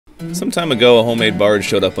Some time ago, a homemade barge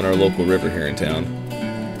showed up on our local river here in town.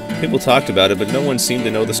 People talked about it, but no one seemed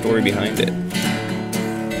to know the story behind it.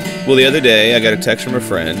 Well, the other day, I got a text from a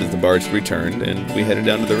friend that the barge had returned, and we headed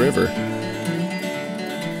down to the river.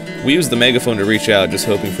 We used the megaphone to reach out, just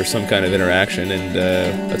hoping for some kind of interaction, and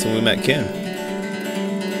that's when we met Ken.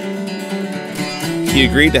 He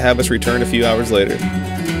agreed to have us return a few hours later.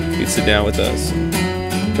 He'd sit down with us,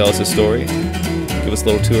 tell us his story, give us a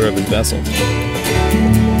little tour of his vessel.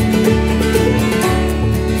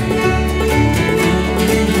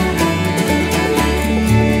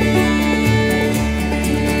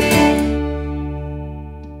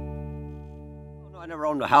 I never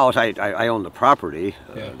owned the house. I owned the property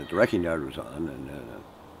that the wrecking yard was on, and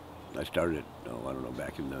I started, I don't know,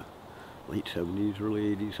 back in the late 70s,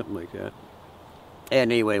 early 80s, something like that. And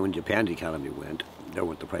anyway, when Japan's economy went, there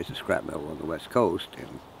went the price of scrap metal on the West Coast,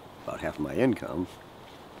 and about half of my income.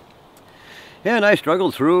 And I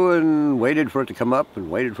struggled through and waited for it to come up and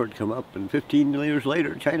waited for it to come up, and 15 years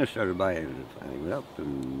later, China started buying it, and finally went up,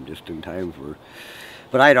 and just in time for.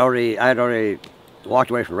 But I'd already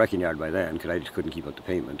walked away from the wrecking yard by then because I just couldn't keep up the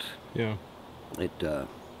payments. Yeah. I think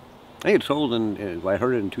it sold I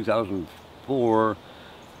heard it in 2004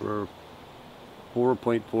 for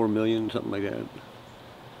 4.4 million, something like that. I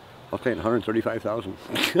was paying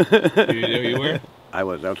 $135,000. You were? I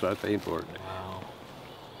was. That's what I was paying for it. Wow.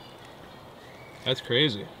 That's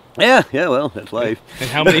crazy. Yeah, well, that's life. And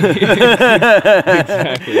how many?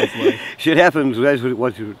 Exactly, that's life. Shit happens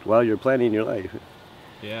while you're planning your life.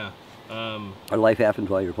 Yeah. Or life happens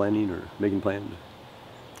while you're planning or making plans.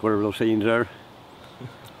 Whatever those sayings are.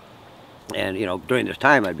 And, during this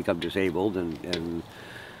time I'd become disabled and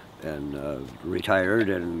retired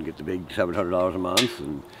and get the big $700 a month.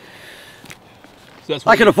 And so that's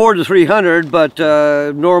I can afford the $300, but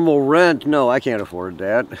normal rent, no, I can't afford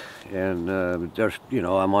that. And there's,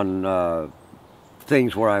 I'm on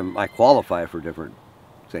things where I qualify for different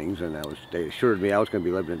things, and they assured me I was going to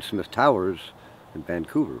be living in Smith Towers in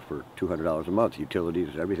Vancouver for $200 a month, utilities,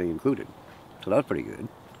 everything included. So that was pretty good.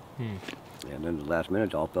 And then the last minute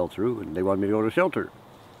it all fell through, and they wanted me to go to shelter.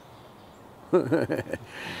 All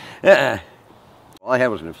I had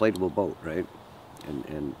was an inflatable boat, right?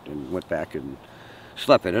 And went back and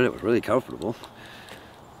slept in it. It was really comfortable.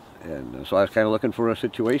 And so I was kind of looking for a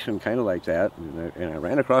situation kind of like that, and I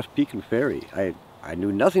ran across Pekin Ferry. I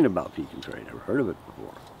knew nothing about Pekin Ferry, never heard of it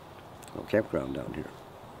before. No campground down here.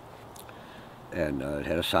 And it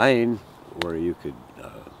had a sign where you could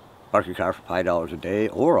park your car for $5 a day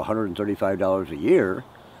or $135 a year.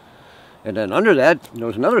 And then under that, there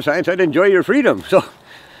was another sign that said, "Enjoy your freedom." So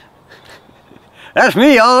that's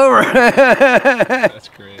me all over. That's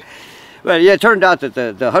great. Well, yeah, it turned out that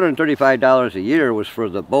the $135 a year was for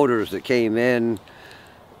the boaters that came in,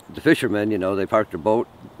 the fishermen, they parked their boat,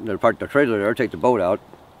 they parked their trailer there, take the boat out,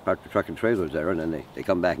 park the truck and trailers there, and then they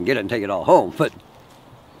come back and get it and take it all home. But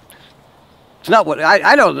it's not what,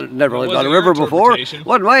 I never lived on a river before.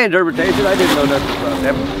 Wasn't my interpretation, I didn't know nothing about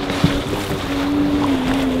that.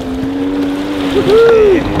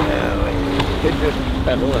 Hit this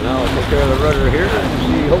pedal and I'll take care of the rudder here and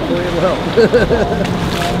see, hopefully it'll help.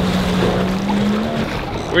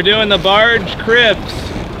 We're doing the barge cribs.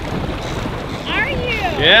 Are you?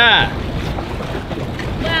 Yeah.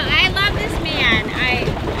 Well, I love this man. I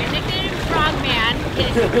nicknamed him Frogman.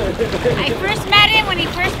 I first met him when he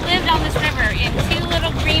first lived on this river in 2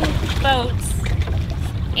 little green boats.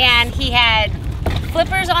 And he had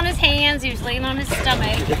flippers on his hands. He was laying on his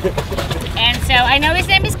stomach. And so I know his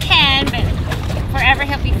name is Ken, but forever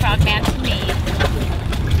he'll be Frogman to me.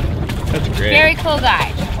 That's great. Very cool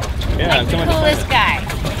guy. Yeah, like the coolest guy.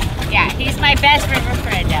 Yeah, he's my best river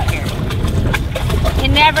friend out here.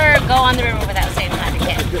 Can never go on the river without saying hi to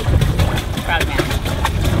Ken. Frogman.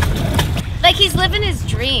 Like he's living his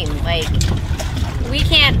dream. Like we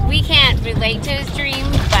can't relate to his dream,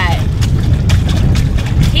 but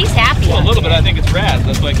he's happy. Well, a little bit. I think it's rad.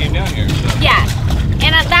 That's why I came down here. So. Yeah.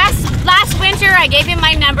 And last winter, I gave him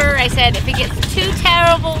my number. I said, if it gets too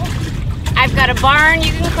terrible, I've got a barn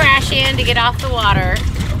you can crash in to get off the water.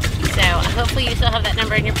 So hopefully you still have that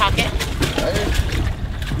number in your pocket.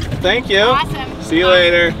 Thank you. Awesome. See you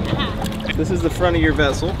later. This is the front of your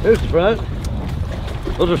vessel. Here's the front.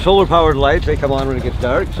 Those are solar powered lights. They come on when it gets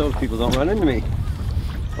dark so people don't run into me.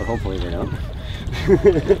 Well, hopefully they don't.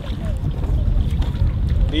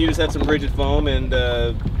 You just had some rigid foam and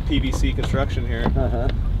PVC construction here.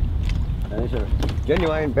 These are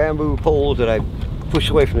genuine bamboo poles that I push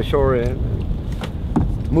away from the shore end.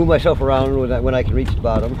 Move myself around when I can reach the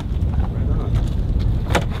bottom.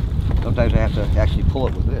 Sometimes I have to actually pull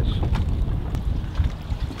it with this.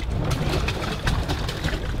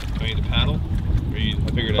 Do you need to paddle? Or I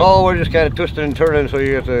figured out. Oh, we're just kind of twisting and turning, so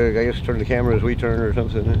you have to, I guess, turn the camera as we turn or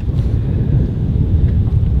something.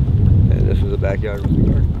 And this is the backyard with the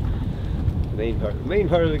garden. The main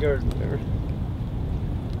part of the garden there.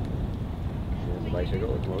 And the bicycle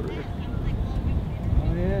with the motor.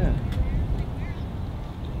 Oh yeah.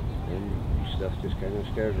 And stuff just kind of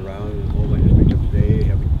scattered around. The home I just picked up today,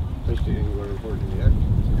 haven't placed it anywhere important yet.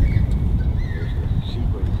 There's the seat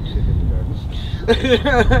where you can sit in the garden.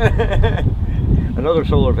 Another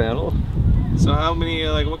solar panel. So how many,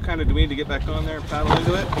 like, what kind of, do we need to get back on there and paddle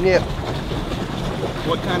into it? Yeah.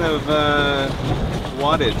 What kind of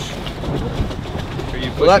wattage are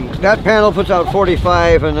you pushing? Well, that panel puts out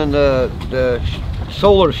 45, and then the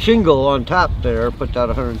solar shingle on top there puts out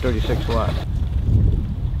 136 watts.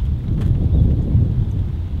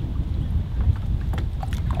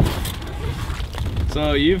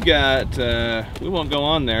 So you've got, we won't go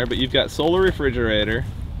on there, but you've got solar refrigerator.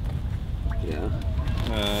 Yeah.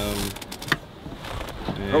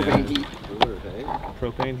 Propane heat.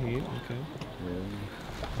 Propane heat, okay.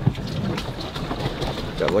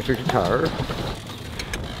 Got electric guitar.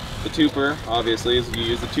 The twoper, obviously, is you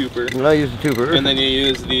use the twoper. I use the twoper. And then you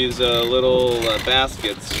use these little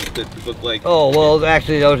baskets that look like... Oh, well,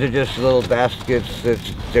 actually, those are just little baskets that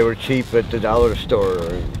they were cheap at the dollar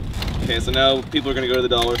store. Okay, so now people are going to go to the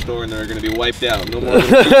dollar store and they're going to be wiped out. No more cheap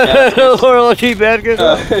baskets. No more cheap baskets?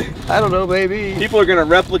 I don't know, maybe. People are going to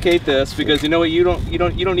replicate this because you know what? You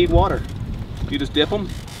don't need water. You just dip them.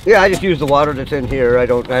 Yeah, I just use the water that's in here. I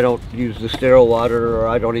don't use the sterile water, or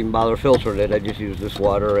I don't even bother filtering it. I just use this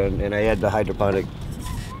water, and I add the hydroponic.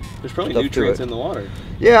 There's probably nutrients in the water.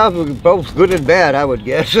 Yeah, both good and bad, I would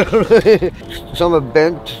guess. Some have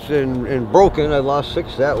bent and broken. I lost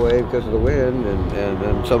 6 that way because of the wind, and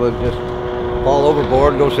then some have just fall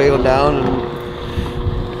overboard, go sailing down,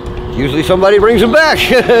 and usually somebody brings them back.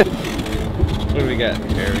 What do we got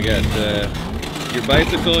here? We got your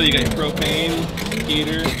bicycle, you got your propane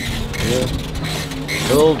heater. Yeah.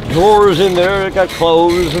 Little drawers in there that got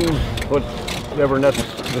clothes and whatever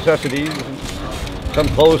necessities. Some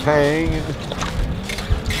clothes hang.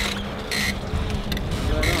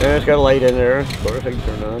 And it's got a light in there, of course, I can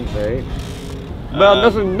turn on, say. Well,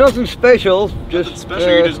 nothing special. Just special,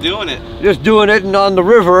 you're just doing it. Just doing it and on the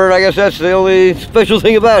river, and I guess that's the only special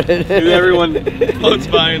thing about it. Everyone floats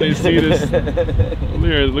by and they see this.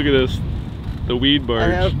 Here, look at this. The weed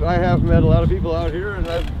barge. I have met a lot of people out here, and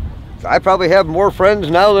I probably have more friends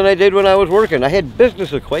now than I did when I was working. I had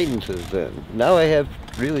business acquaintances then. Now I have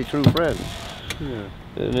really true friends. Yeah.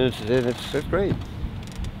 And it's great.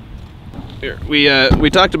 Here, we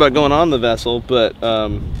talked about going on the vessel, but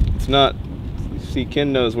it's not. See,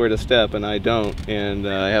 Ken knows where to step, and I don't. And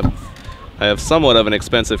I have somewhat of an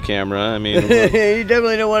expensive camera. I mean, you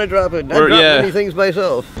definitely don't want to drop it. I drop many things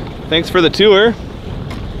myself. Thanks for the tour.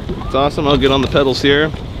 It's awesome. I'll get on the pedals here.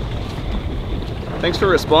 Thanks for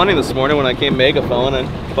responding this morning when I came megaphone and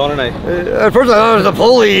at first I thought it was the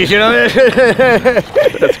police, you know.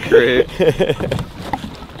 That's great.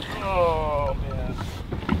 Oh man.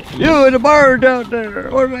 You in the barge out there.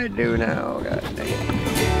 What do I do now? God dang it.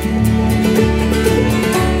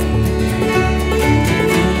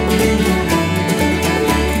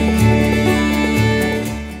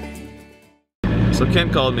 So Ken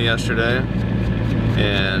called me yesterday,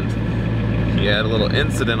 and he had a little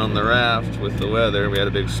incident on the raft with the weather. We had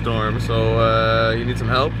a big storm, so he needs some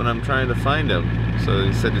help, and I'm trying to find him. So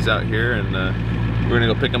he said he's out here, and we're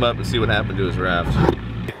gonna go pick him up and see what happened to his raft.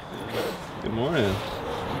 Good morning.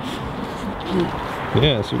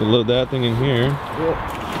 Yeah, so we can load that thing in here.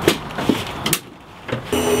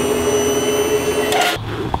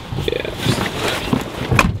 Yeah.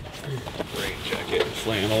 Rain jacket,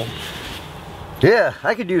 flannel. Yeah,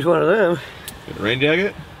 I could use one of them. Got a rain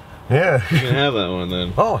jacket? Yeah. You can have that one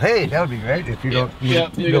then. Oh, hey, that would be great if you don't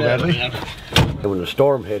you go badly. When the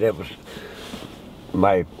storm hit, it was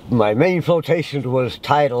my main flotation was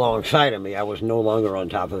tied alongside of me. I was no longer on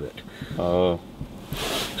top of it. Oh.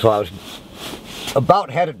 So I was about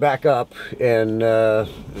had it back up, and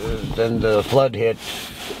then the flood hit,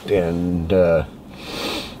 and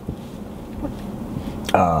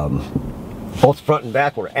both front and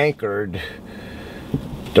back were anchored.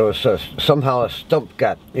 There was somehow a stump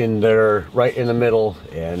got in there right in the middle,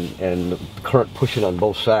 and the current pushing on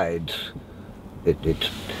both sides.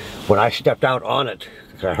 When I stepped out on it,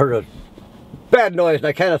 I heard a bad noise, and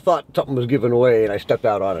I kind of thought something was giving away, and I stepped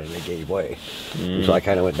out on it, and it gave way. So I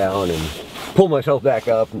kind of went down and pulled myself back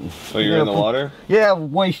up. And, oh, you're in the water? Yeah,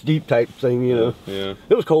 waist deep type thing, you know. Yeah.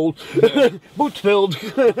 It was cold. Boots filled.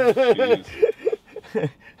 Jeez. Yeah,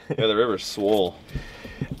 the river's swole.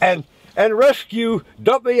 And and rescue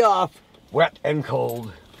dumped me off wet and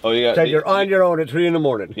cold. Oh, you got. Said you're on your own at 3 in the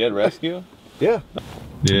morning. You had rescue? Yeah.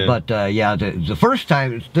 Yeah. But yeah, the first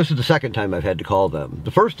time, this is the second time I've had to call them.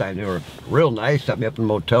 The first time they were real nice, set me up in the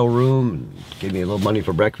motel room and gave me a little money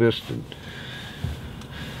for breakfast. And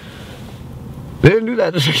they didn't do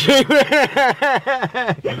that the second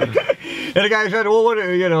time. And the guy said, well, what,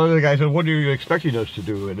 you know, the guy said, what are you expecting us to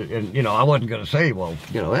do? And you know, I wasn't going to say, well,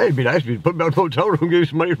 you know, hey, it'd be nice if you put me out in the hotel room, give you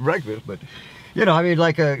some money for breakfast. But, you know, I mean,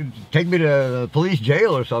 like, take me to the police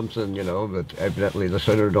jail or something, you know. But evidently the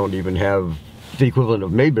center don't even have the equivalent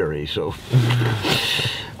of Mayberry, so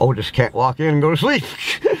Otis can't walk in and go to sleep.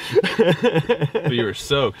 But you were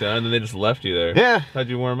soaked, huh? And then they just left you there. Yeah. How'd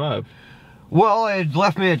you warm up? Well, it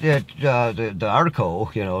left me at the Arco,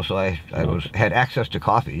 you know, so I had access to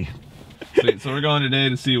coffee. Sweet. So we're going today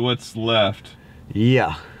to see what's left.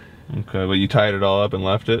 Yeah. Okay, but you tied it all up and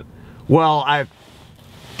left it? Well, I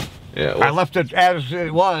Yeah. left it as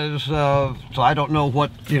it was, so I don't know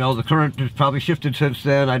what, you know, the current has probably shifted since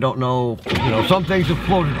then. I don't know, you know, some things have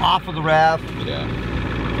floated off of the raft.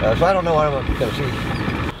 Yeah. So I don't know what I'm going to see.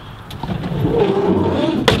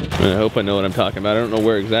 I hope I know what I'm talking about. I don't know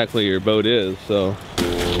where exactly your boat is, so.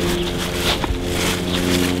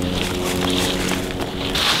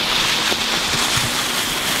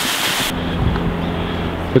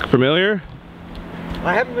 Look familiar?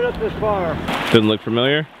 I haven't been up this far. Doesn't look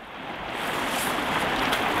familiar?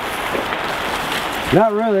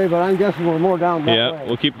 Not really, but I'm guessing we're more down that way. Yeah,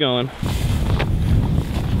 we'll keep going.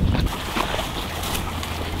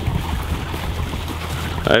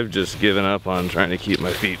 I've just given up on trying to keep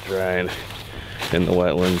my feet drying in the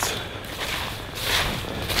wetlands.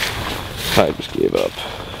 I just gave up.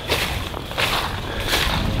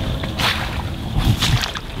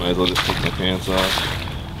 Might as well just take my pants off.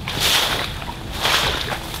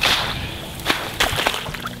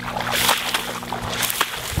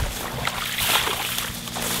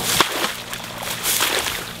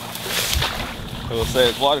 I will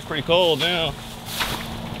say, the water's pretty cold now.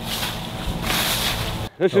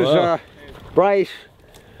 This Hello. is Bryce,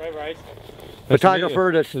 Hi, Bryce.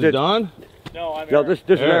 photographer. Is it Don? No, I'm No, Eric.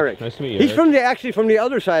 this is Eric. Nice to meet you. He's Eric. from actually from the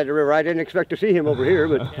other side of the river. I didn't expect to see him over here,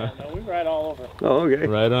 but Yeah, no, we ride all over. oh, okay.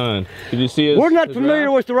 Right on. Did you see his? We're not his familiar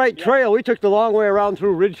raft? with the right trail. We took the long way around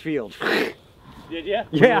through Ridgefield. Did you?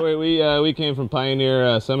 Yeah. We came from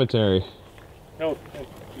Pioneer Cemetery. No,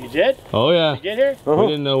 you did? Oh yeah. You get here? We Uh-huh.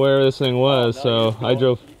 didn't know where this thing was, No, so I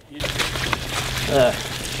drove.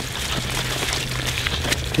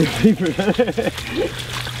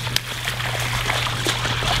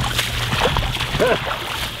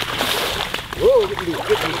 Whoa,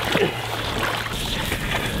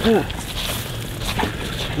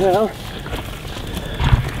 well,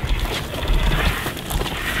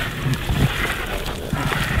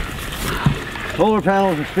 solar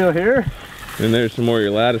panels are still here. And there's some more of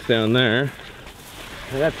your lattice down there.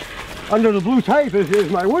 And that's under the blue type is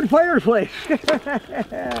my wood fireplace.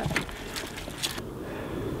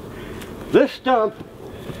 This stump,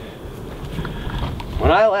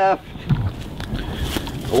 when I left,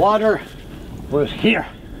 the water was here.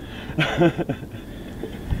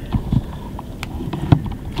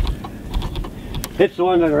 It's the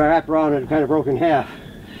one that wrapped around and kind of broke in half.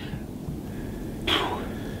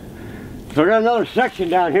 So we got another section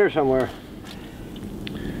down here somewhere.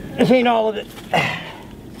 This ain't all of it.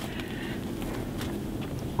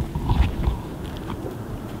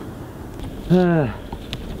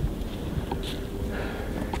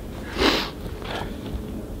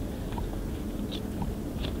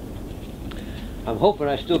 I'm hoping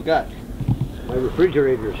I still got my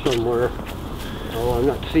refrigerator somewhere. Oh, I'm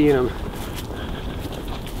not seeing them.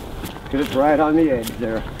 Because it's right on the edge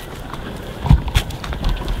there.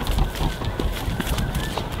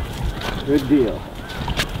 Good deal.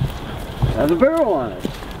 Has a barrel on it.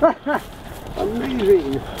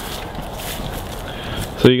 Amazing.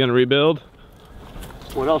 So you gonna rebuild?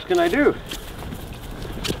 What else can I do?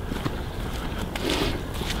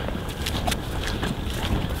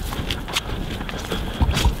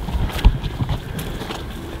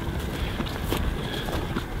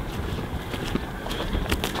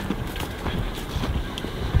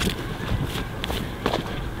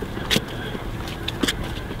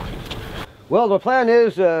 Well, the plan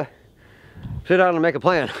is sit down and make a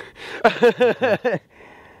plan.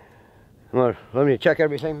 Well, let me check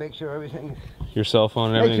everything, make sure everything's... Your cell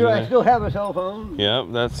phone and Make everything? sure I there? still have a cell phone. Yep,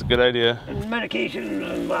 that's a good idea. And medication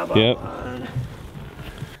and blah, blah, Yep. blah. So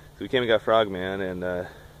we came and got Frogman, and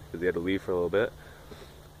because he had to leave for a little bit.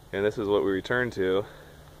 And this is what we returned to.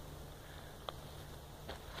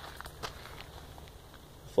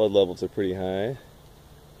 Flood levels are pretty high.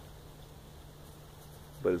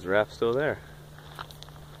 But his raft's still there.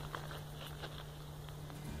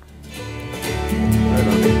 Right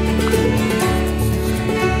on.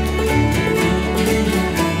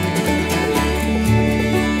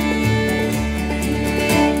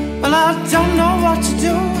 Well, I don't know what to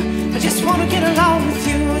do. I just want to get along with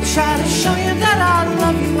you. I try to show you that I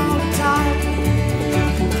love you all